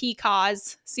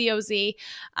Coz, C-O-Z,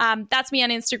 that's me on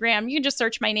Instagram. You can just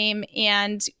search my name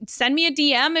and send me a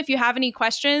DM if you have any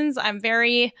questions. I'm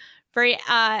very, very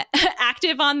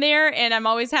active on there, and I'm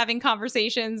always having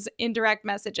conversations in direct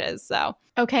messages. So,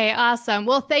 okay, awesome.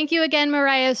 Well, thank you again,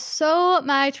 Mariah, so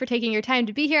much for taking your time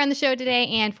to be here on the show today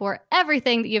and for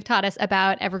everything that you've taught us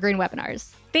about Evergreen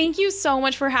webinars. Thank you so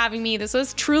much for having me. This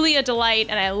was truly a delight,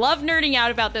 and I love nerding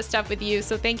out about this stuff with you.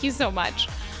 So thank you so much.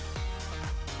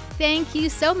 Thank you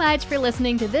so much for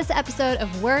listening to this episode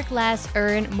of Work Less,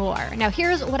 Earn More. Now,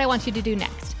 here's what I want you to do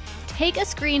next. Take a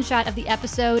screenshot of the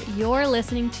episode you're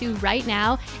listening to right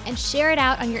now and share it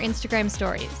out on your Instagram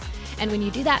stories. And when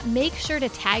you do that, make sure to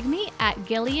tag me at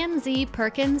Gillian Z.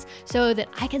 Perkins so that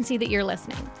I can see that you're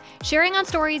listening. Sharing on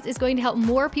stories is going to help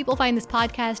more people find this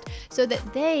podcast so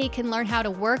that they can learn how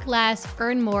to work less,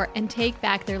 earn more, and take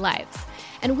back their lives.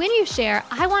 And when you share,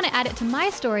 I want to add it to my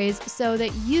stories so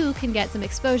that you can get some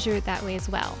exposure that way as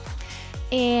well.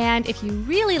 And if you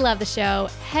really love the show,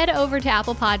 head over to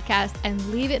Apple Podcasts and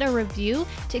leave it a review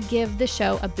to give the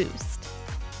show a boost.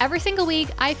 Every single week,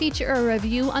 I feature a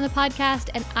review on the podcast,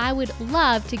 and I would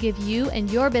love to give you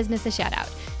and your business a shout out.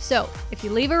 So if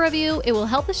you leave a review, it will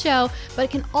help the show, but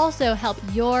it can also help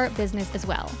your business as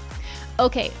well.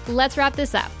 Okay, let's wrap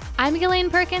this up. I'm Gillian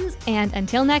Perkins, and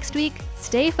until next week,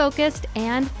 stay focused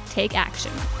and take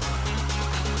action.